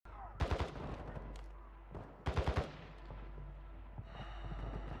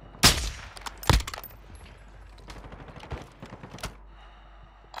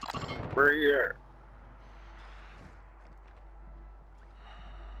Where he at?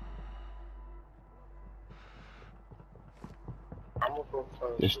 I'm gonna go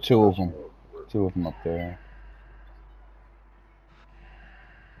find There's two of them. Two of them up there.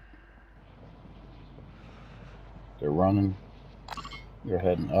 They're running. They're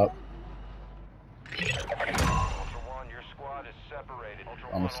heading up. Ultra One, your squad is separated. Ultra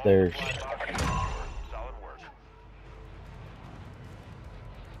On the One, stairs. all supply boxes secured. Solid work.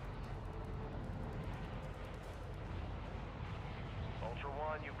 Ultra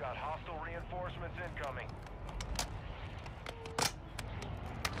One, you've got hostile reinforcements incoming.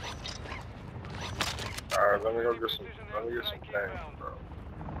 Alright, let me go get some things, bro.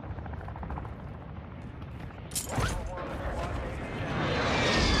 Ultra One, the squad mate is down.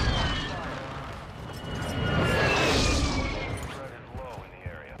 Threat is low in the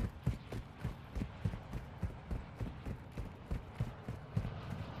area.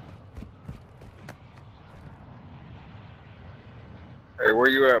 Hey, where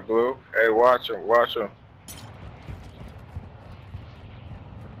you at, Blue? Hey, watch him, watch him.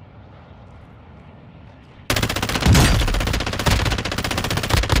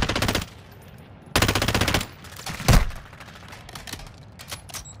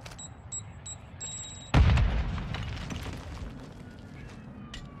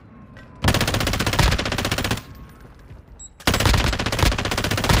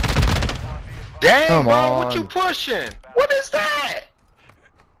 Dang, Come bro, what on. you pushing? What is that?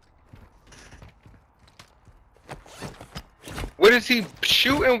 What is he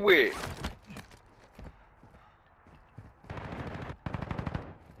shooting with?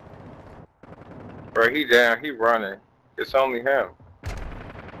 Bro, he down, he running. It's only him.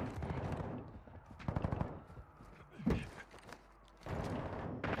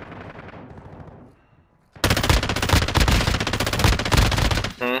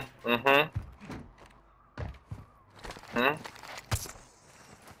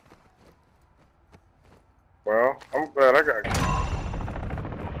 Well, I'm glad I got Ultra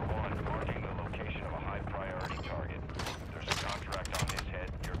One, marking the location of a high priority target. There's a contract on his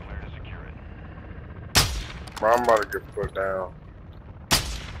head. You're clear to secure it. bro, I'm about to get put down.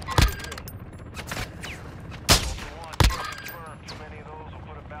 Ultra One, kill confirmed. Too many of those will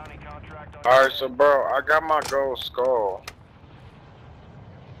put a bounty contract on your Alright, head. so bro, I got my gold skull.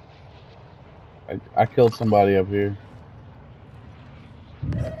 I killed somebody up here.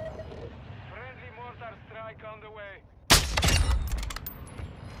 Friendly mortar strike on the way.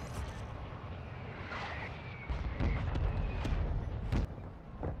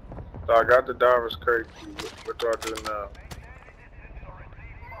 So I got the diver's crate key. What do I do now?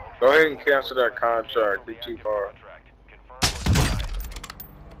 Go ahead and cancel that contract. Be too far. Confirm or deny.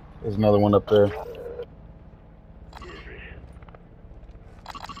 There's another one up there.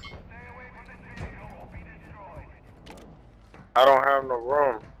 I don't have no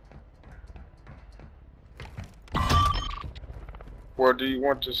room. Well, do you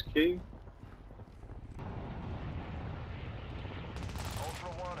want this key? Ultra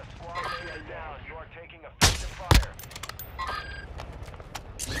One, a squad mate is down. You are taking effective fire.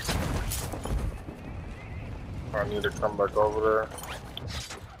 I need to come back over there.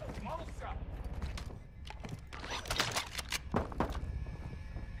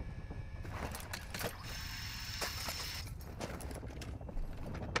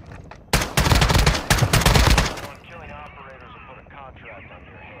 One, killing operators will put a contract on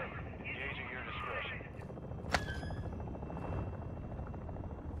your head. Engage at your discretion.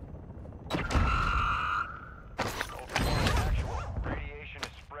 Ultra One, actual. Radiation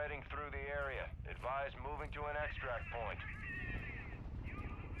is spreading through the area. Advise moving to an extract point.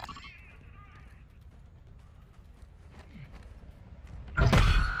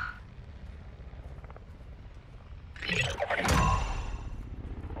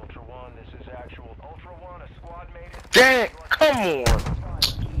 Ultra One, this is actual. Ultra One, a squad mate is... Dang, come on.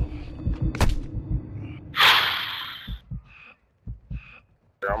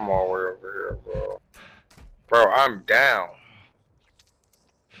 I'm all the way over here, bro. Bro, I'm down.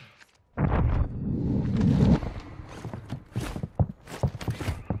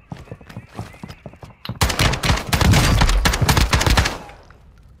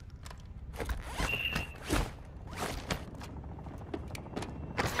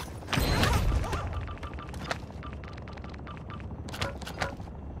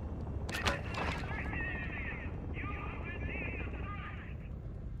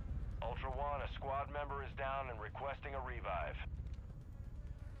 Ultra One, a squad member is down and requesting a revive.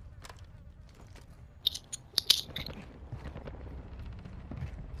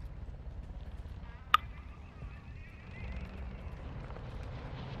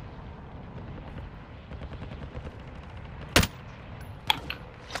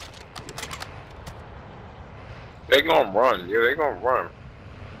 They gonna run. Yeah, they gonna run.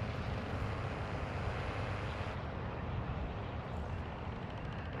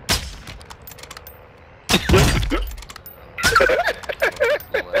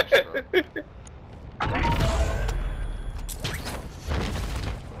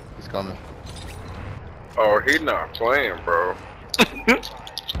 He's coming. Oh, he not playing, bro.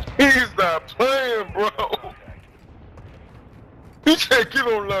 He's not playing, bro. He said, "Get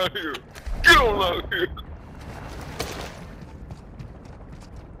on out here. Get on out here."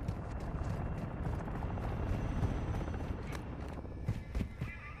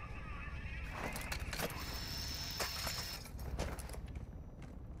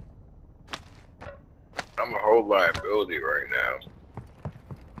 I'm a whole liability right now.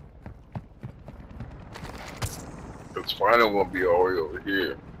 Cause final won't be all the way over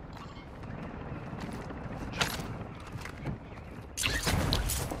here.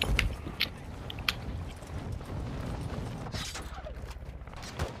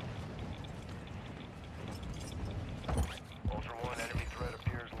 Ultra One, enemy threat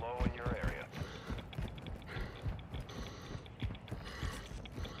appears low in your area.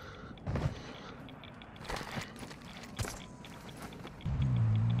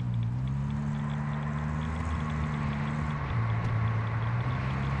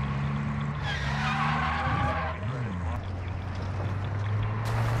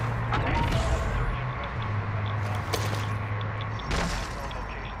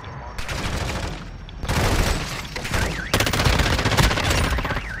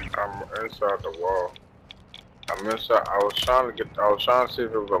 I'm inside the wall. I'm inside. I was trying to see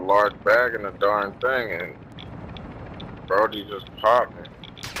if it was a large bag in the darn thing, and Brody just popped me.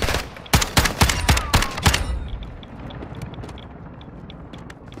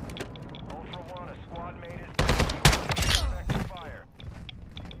 Ultra One, a squad mate is down. Effective fire.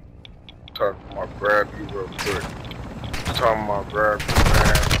 Talking about grab you real quick. Talking about grab you,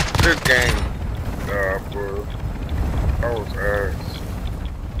 man. This game, bro. I was ass.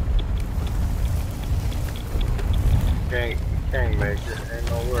 Can't make it. Ain't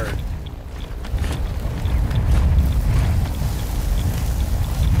no way.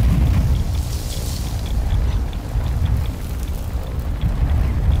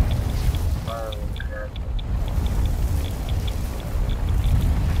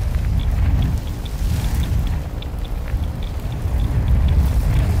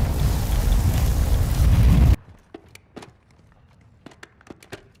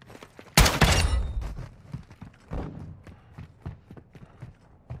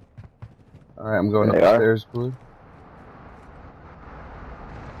 Alright, I'm going There they are. upstairs, Blue.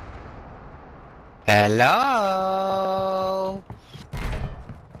 Hello.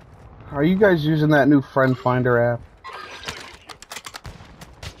 Are you guys using that new Friend Finder app?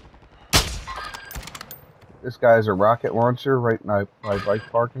 This guy's a rocket launcher right in my bike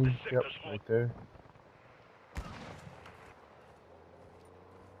parking. Yep, right there.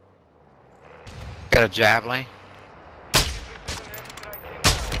 Got a javelin.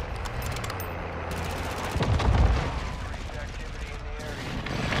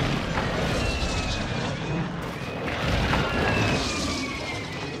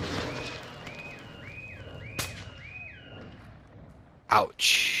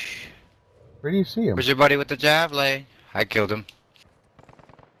 Ouch. Where do you see him? Where's your buddy with the javelin? I killed him.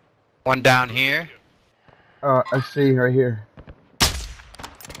 One down here. I see right here.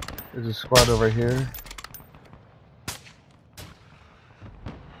 There's a squad over here.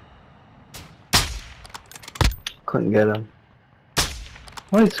 Couldn't get him.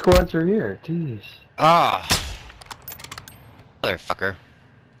 How many squads are here? Jeez. Ah. Motherfucker.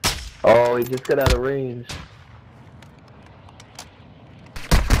 Oh, he just got out of range.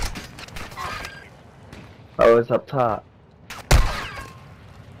 Oh, it's up top.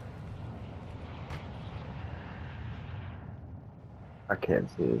 I can't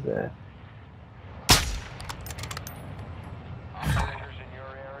see his ass. Operators in your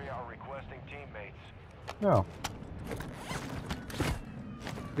area are requesting teammates. No.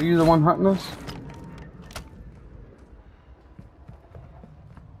 Are you the one hunting us?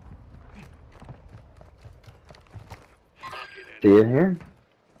 See you here?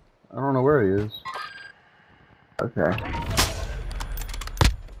 I don't know where he is. Okay.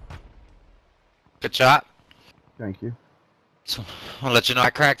 Good shot. Thank you. So, I'll let you know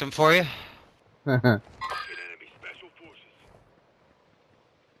I cracked him for you. You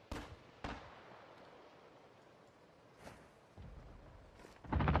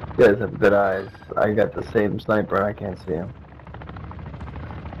guys have good eyes. I got the same sniper and I can't see him.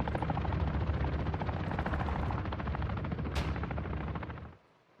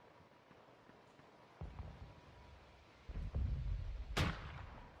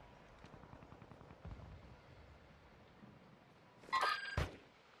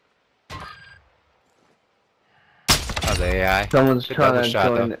 the AI. Someone's Good trying double to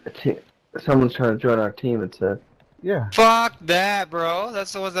shot, join. Someone's trying to join our team. It said. Yeah. Fuck that, bro.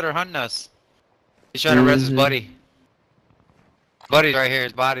 That's the ones that are hunting us. He's trying to res his buddy. Buddy's right here.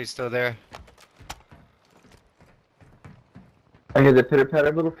 His body's still there. I hear the pitter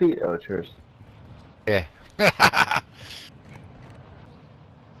patter little feet. Oh, it's yours. Yeah.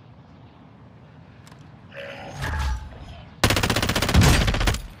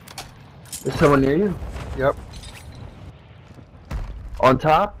 Is someone near you? Yep. On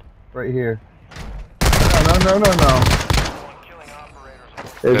top? Right here. No.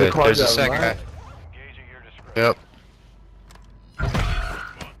 There's Good. a car There's a driving second by. guy. Yep.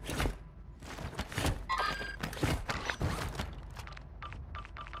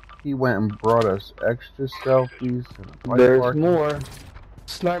 He went and brought us extra selfies. And white There's parking. more.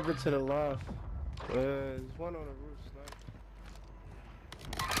 Sniper to the left. There's one on the roof.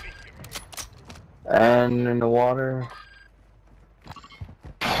 Sniper. And in the water.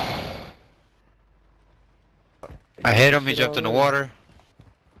 I hit him. He jumped in the water.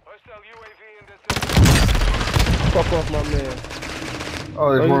 Fuck off, my man.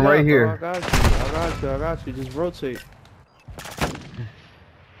 Oh, there's you one got, right bro. here. I got you. Just rotate.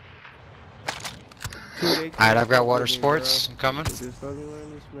 Alright, I've got water sports. I'm coming. Just fucking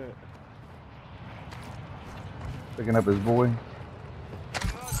learn this, man. Picking up his boy.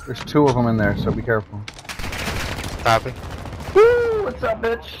 There's two of them in there, so be careful. Copy. Woo! What's up,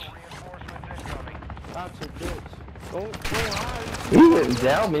 bitch? Gotcha, bitch. Don't hide. You didn't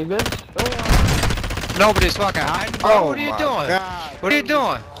down me, bitch. Don't hide. Nobody's fucking hiding, bro. Oh What are you my doing? God, What are you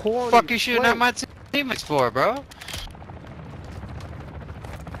doing? corny Fuck you shooting play. at my teammates for, bro?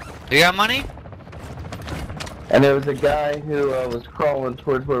 You got money? And there was a guy who was crawling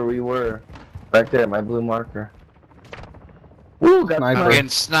towards where we were. Back there, my blue marker. Woo, got Sniper. I'm sniped. getting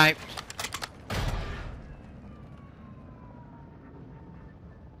sniped.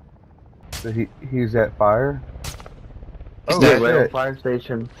 So he's at fire. He's Oh, dead. that's Right on it. fire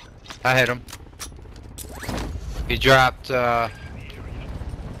station. I hit him. He dropped, over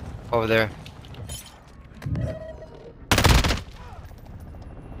there.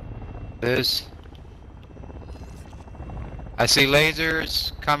 This. I see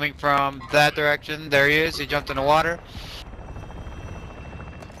lasers coming from that direction. There he is. He jumped in the water.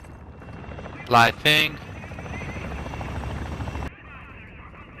 Live ping.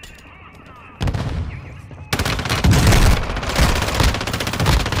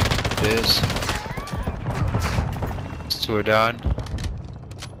 This. These two are done.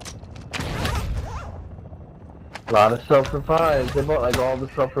 A lot of self-revives. They bought like all the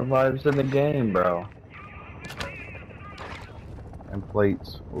self-revives in the game, bro. And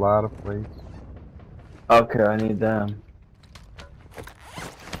plates. A lot of plates. Okay, I need them.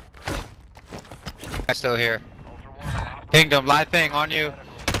 I'm still here. Pinged him. Live ping on you.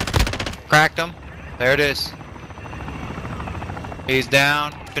 Cracked him. There it is. He's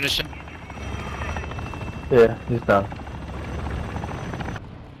down. Finish him. Yeah, he's done.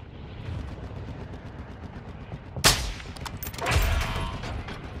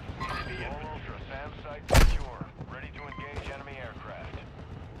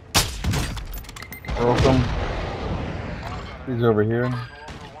 Welcome. He's over here.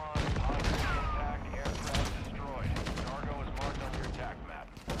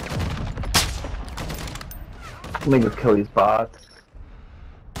 Let me go kill these bots.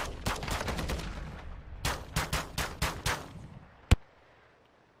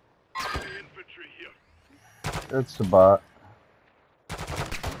 That's the bot.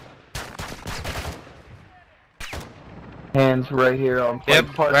 Hands right here on Yep,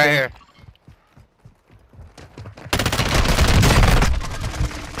 parking. right here.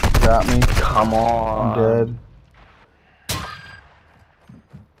 Got me. Come on. I'm dead.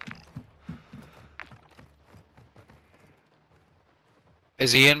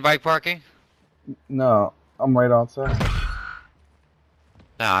 Is he in bike parking? No, I'm right outside.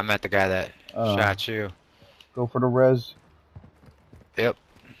 No, I met the guy that Oh. shot you. Go for the res. Yep.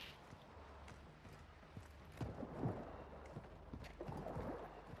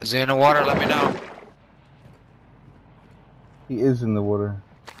 Is he in the water? Let me know. He is in the water.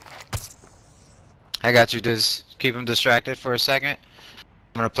 I got you. Just keep him distracted for a second.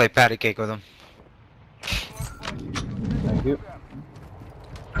 I'm gonna play patty cake with him. Thank you.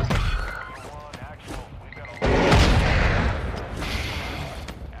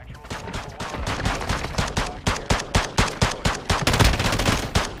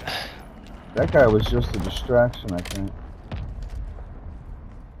 That guy was just a distraction, I think.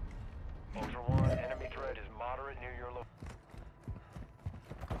 Ultra One, enemy threat is moderate near your location.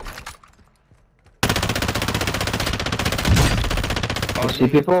 don't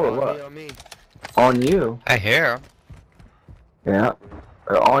see people or On what? me, on me. On you. I hear him. Yeah.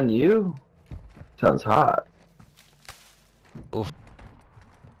 On you? Sounds hot.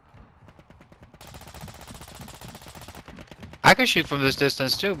 I can shoot from this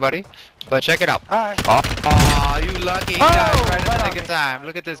distance too, buddy. But check it out. Alright. Oh, you lucky. He died right in the right nick on of me. time.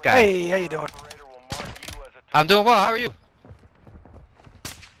 Look at this guy. Hey, how you doing? Operator will mark you as a I'm doing well. How are you?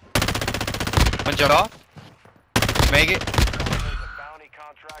 One jump off. Make it. There's a bounty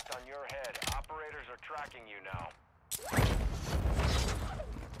contract on your head. Operators are tracking you now.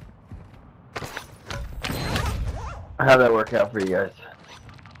 How'd that work out for you guys?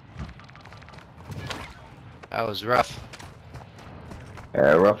 That was rough.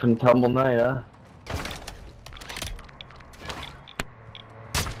 Yeah, rough and tumble night, huh?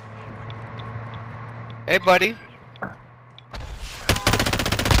 Hey, buddy. Don't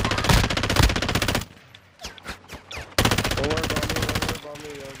worry about me,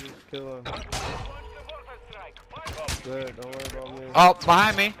 I'll just kill him. Good, don't worry about me. Oh,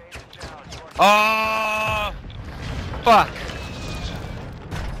 behind me. Oh, fuck.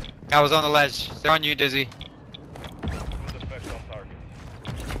 I was on the ledge. They're on you, Dizzy.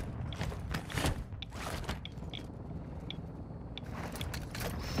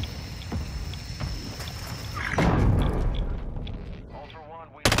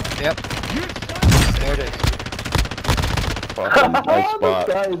 Yep. There it is. Fucking nice This spot.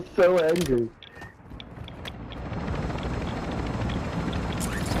 guy is so angry.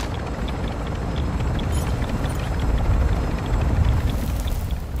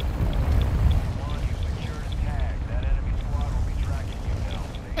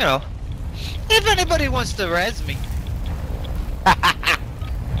 You know, if anybody wants to res me.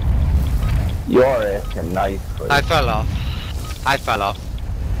 You are asking nicely. I fell off. I fell off.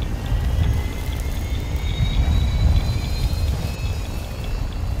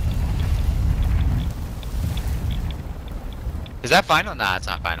 Is that final? Nah, it's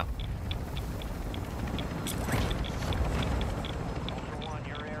not final.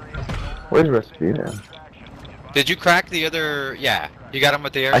 Where's Rasputin? Did you crack the other? Yeah, you got him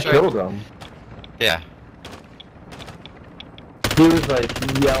with the air I strike? killed him. Yeah. He was like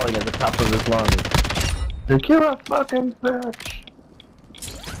yelling at the top of his lungs. Secure a fucking bitch!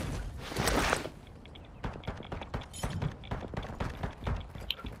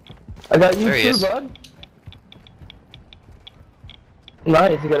 I got you There he too, is. bud.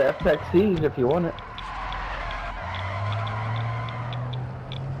 Nice, you got an FX Siege if you want it.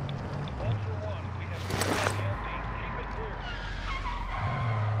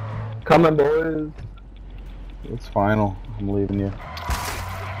 Coming, boys. It's final. I'm leaving you.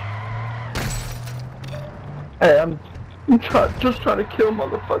 Hey, I'm just trying to kill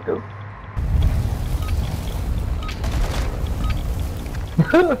motherfuckers.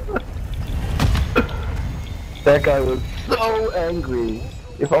 That guy was so angry.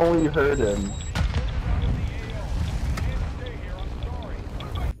 If only you heard him.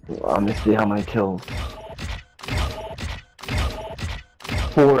 Let me see how many kills.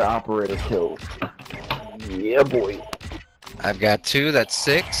 4 operator kills. Yeah, boy. I've got 2. That's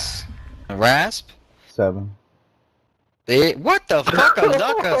 6. A rasp. 7. What the fuck? A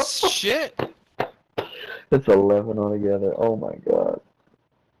luck of shit. It's 11 altogether. Oh my god.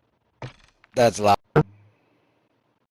 That's loud.